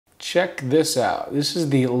Check this out. This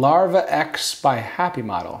is the Larva X by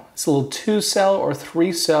Happymodel. It's a little 2-cell or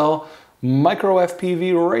 3-cell micro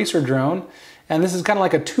FPV racer drone, and this is kind of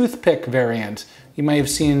like a toothpick variant. You may have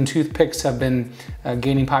seen toothpicks have been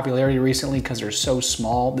gaining popularity recently because they're so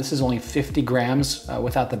small. This is only 50 grams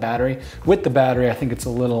without the battery. With the battery, I think it's a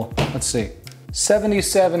little, let's see,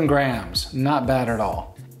 77 grams, not bad at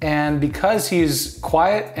all. And because he's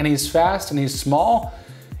quiet and he's fast and he's small,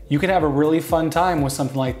 you can have a really fun time with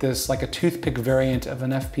something like this, like a toothpick variant of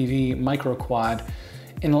an FPV micro quad,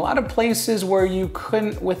 in a lot of places where you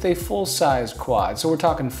couldn't with a full-size quad. So we're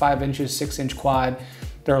talking 5 inches, 6-inch quad.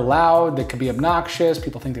 They're loud, they could be obnoxious,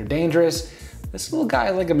 people think they're dangerous. This little guy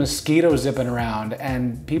is like a mosquito zipping around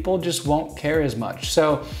and people just won't care as much.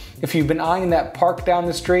 So if you've been eyeing that park down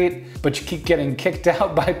the street, but you keep getting kicked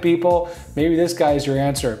out by people, maybe this guy is your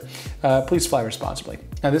answer. Please fly responsibly.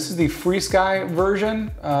 Now this is the FreeSky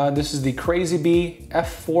version. This is the Crazy Bee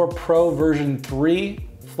F4 Pro version 3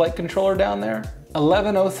 flight controller down there.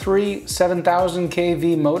 1103 7000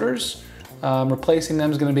 kV motors. Replacing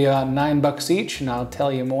them is going to be about $9 each, and I'll tell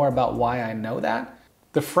you more about why I know that.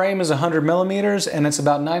 The frame is 100 millimeters, and it's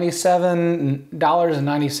about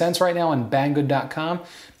 $97.90 right now on Banggood.com.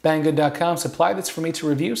 Banggood.com supplied this for me to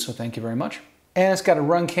review, so thank you very much. And it's got a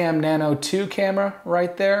Runcam Nano 2 camera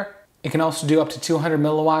right there. It can also do up to 200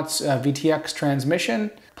 milliwatts VTX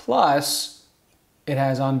transmission, plus it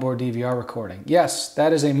has onboard DVR recording. Yes,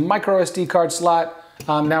 that is a micro SD card slot.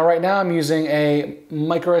 Now right now I'm using a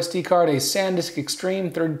micro SD card, a SanDisk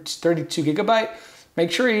Extreme 32 gigabyte.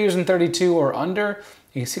 Make sure you're using 32 or under.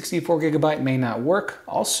 A 64 gigabyte may not work.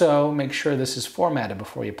 Also, make sure this is formatted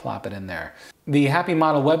before you plop it in there. The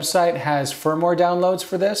Happymodel website has firmware downloads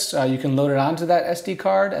for this. You can load it onto that SD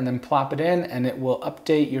card and then plop it in, and it will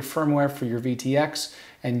update your firmware for your VTX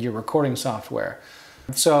and your recording software.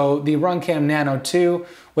 So the Runcam Nano 2,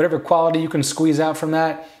 whatever quality you can squeeze out from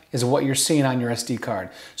that is what you're seeing on your SD card.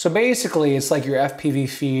 So basically, it's like your FPV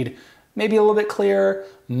feed, maybe a little bit clearer,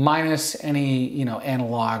 minus any,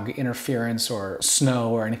 analog interference or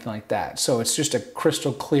snow or anything like that. So it's just a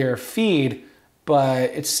crystal clear feed,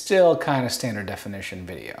 but it's still kind of standard definition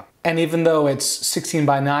video. And even though it's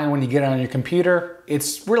 16:9 when you get it on your computer,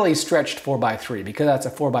 it's really stretched 4:3 because that's a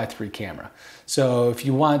 4:3 camera. So if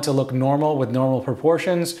you want it to look normal with normal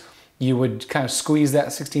proportions, you would kind of squeeze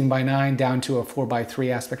that 16:9 down to a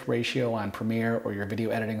 4:3 aspect ratio on Premiere or your video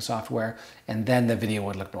editing software, and then the video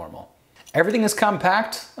would look normal. Everything is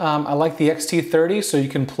compact. I like the XT30, so you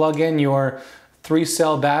can plug in your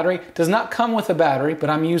 3-cell battery. Does not come with a battery, but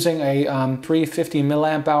I'm using a 350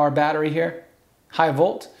 milliamp hour battery here, high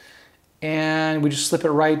volt, and we just slip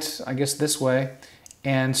it right, I guess this way,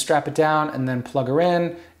 and strap it down and then plug her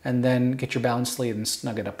in, and then get your balance lead and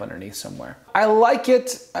snug it up underneath somewhere. I like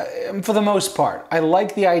it for the most part. I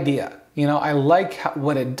like the idea. I like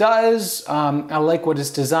what it does. I like what it's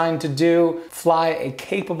designed to do. Fly a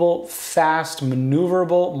capable, fast,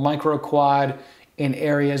 maneuverable micro quad in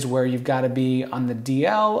areas where you've got to be on the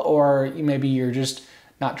DL, or maybe you're just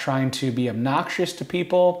not trying to be obnoxious to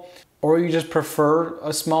people, or you just prefer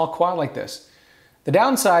a small quad like this. The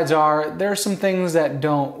downsides are there are some things that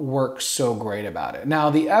don't work so great about it.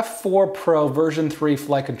 Now, the F4 Pro version 3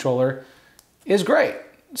 flight controller is great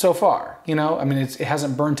so far. It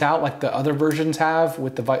hasn't burnt out like the other versions have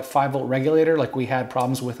with the 5-volt regulator like we had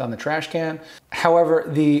problems with on the trash can. However,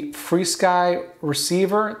 the FreeSky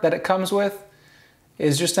receiver that it comes with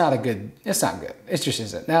is just not it's not good. It just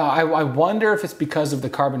isn't. Now, I wonder if it's because of the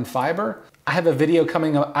carbon fiber. I have a video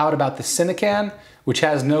coming out about the Cinecan, which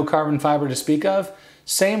has no carbon fiber to speak of.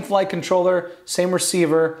 Same flight controller, same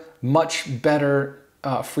receiver, much better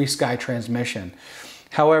FreeSky transmission.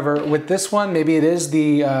 However, with this one, maybe it is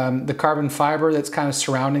the carbon fiber that's kind of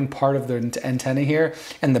surrounding part of the antenna here,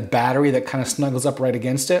 and the battery that kind of snuggles up right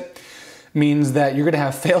against it, means that you're gonna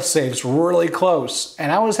have fail-safes really close.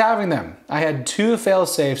 And I was having them. I had 2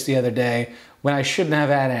 fail-safes the other day when I shouldn't have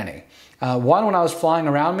had any. One when I was flying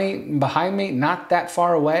behind me, not that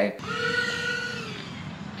far away.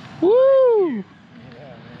 Woo!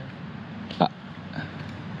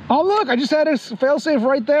 Oh look, I just had a fail-safe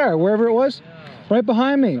right there, wherever it was. Right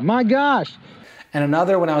behind me, my gosh. And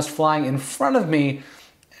another when I was flying in front of me,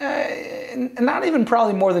 not even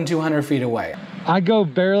probably more than 200 feet away. I go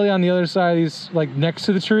barely on the other side of these, like next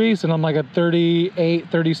to the trees, and I'm like at 38,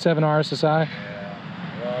 37 RSSI.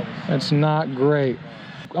 Yeah. That's not great.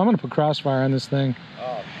 I'm gonna put crossfire on this thing.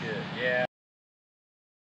 Oh shit, yeah.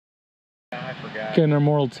 I forgot. Getting our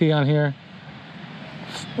Mortal T on here.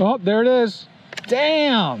 Oh, there it is.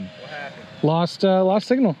 Damn. What happened? Lost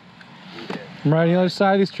signal. I'm right on the other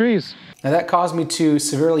side of these trees. Now that caused me to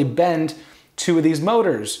severely bend 2 of these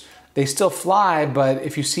motors. They still fly, but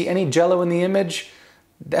if you see any jello in the image,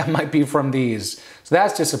 that might be from these. So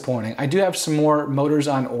that's disappointing. I do have some more motors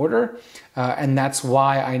on order, and that's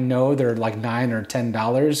why I know they're like $9 or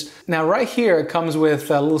 $10. Now right here, it comes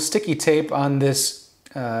with a little sticky tape on this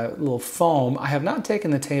little foam. I have not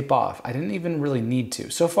taken the tape off. I didn't even really need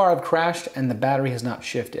to. So far I've crashed and the battery has not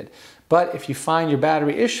shifted. But if you find your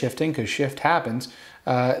battery is shifting, because shift happens,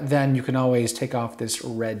 then you can always take off this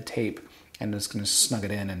red tape and just gonna snug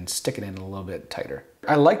it in and stick it in a little bit tighter.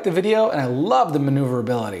 I like the video and I love the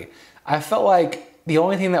maneuverability. I felt like the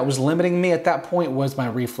only thing that was limiting me at that point was my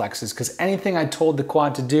reflexes, because anything I told the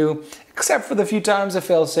quad to do, except for the few times it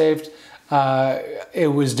fail-safed,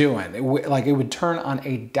 it was doing. It would turn on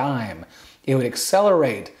a dime. It would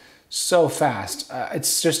accelerate so fast.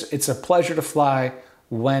 It's a pleasure to fly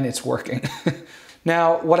when it's working.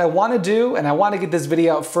 Now, what I want to do, and I want to get this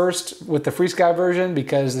video out first with the FrSky version,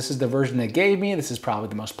 because this is the version they gave me. This is probably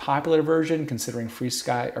the most popular version, considering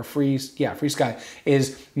FrSky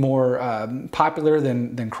is more popular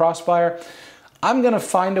than Crossfire. I'm going to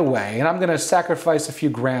find a way, and I'm going to sacrifice a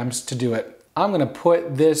few grams to do it. I'm going to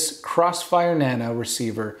put this Crossfire Nano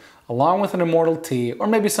receiver along with an Immortal T, or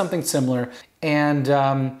maybe something similar, and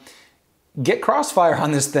get Crossfire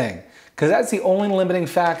on this thing, because that's the only limiting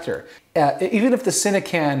factor. Even if the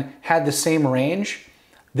Cinecan had the same range,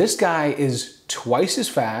 this guy is twice as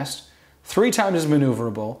fast, 3 times as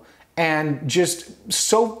maneuverable, and just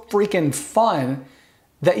so freaking fun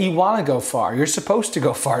that you want to go far. You're supposed to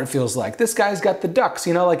go far, it feels like. This guy's got the ducks,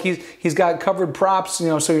 you know, like he's got covered props, you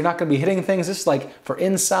know, so you're not going to be hitting things. This is like for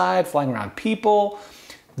inside, flying around people.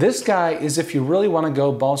 This guy is if you really want to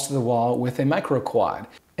go balls to the wall with a micro quad.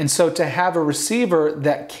 And so to have a receiver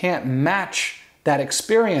that can't match that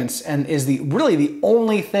experience and is really the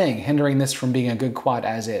only thing hindering this from being a good quad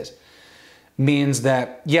as is, means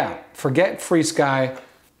that, yeah, forget FrSky,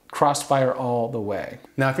 Crossfire all the way.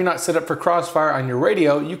 Now, if you're not set up for Crossfire on your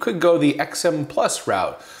radio, you could go the XM Plus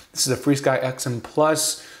route. This is a FrSky XM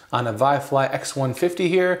Plus on a ViFly X150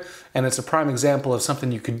 here, and it's a prime example of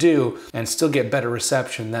something you could do and still get better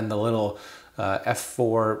reception than the little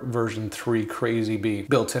F4 version 3 Crazy Bee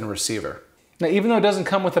built-in receiver. Now, even though it doesn't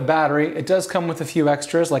come with a battery, it does come with a few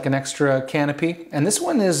extras, like an extra canopy. And this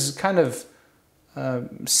one is kind of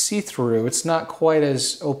see-through. It's not quite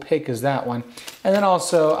as opaque as that one. And then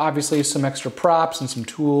also, obviously, some extra props and some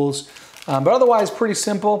tools. But otherwise, pretty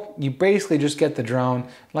simple. You basically just get the drone.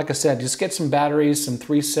 Like I said, just get some batteries, some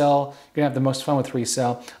 3-cell. You're gonna have the most fun with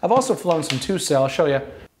 3-cell. I've also flown some 2-cell. I'll show you.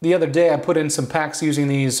 The other day, I put in some packs using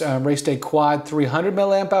these Race Day Quad 300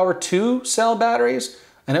 mAh 2-cell batteries.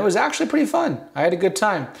 And it was actually pretty fun. I had a good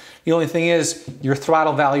time. The only thing is your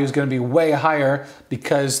throttle value is going to be way higher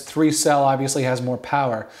because 3-cell obviously has more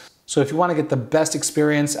power. So if you want to get the best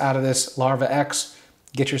experience out of this Larva X,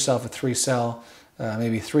 get yourself a 3-cell,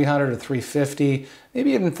 maybe 300 or 350,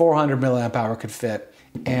 maybe even 400 mAh could fit.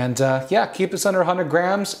 And yeah, keep this under 100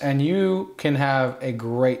 grams and you can have a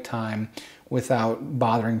great time without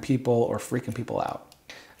bothering people or freaking people out.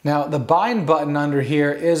 Now, the bind button under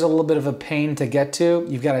here is a little bit of a pain to get to.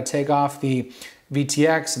 You've got to take off the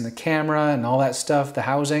VTX and the camera and all that stuff, the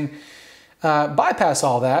housing. Bypass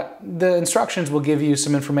all that. The instructions will give you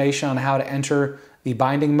some information on how to enter the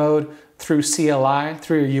binding mode through CLI,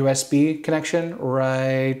 through your USB connection,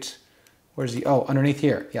 right, where's the, oh, underneath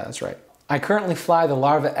here. Yeah, that's right. I currently fly the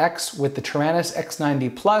Larva X with the Taranis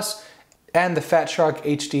X9D Plus and the Fat Shark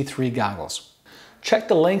HD3 goggles. Check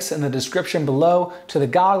the links in the description below to the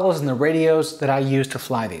goggles and the radios that I use to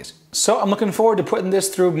fly these. So I'm looking forward to putting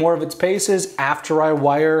this through more of its paces after I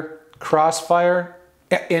wire Crossfire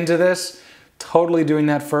into this. Totally doing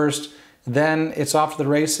that first. Then it's off to the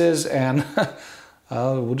races and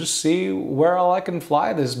we'll just see where all I can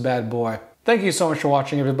fly this bad boy. Thank you so much for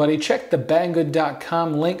watching, everybody. Check the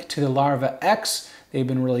banggood.com link to the Larva X. They've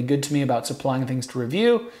been really good to me about supplying things to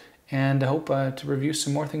review. And I hope to review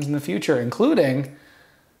some more things in the future, including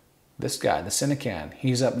this guy, the Cinecan.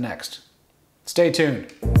 He's up next. Stay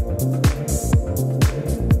tuned.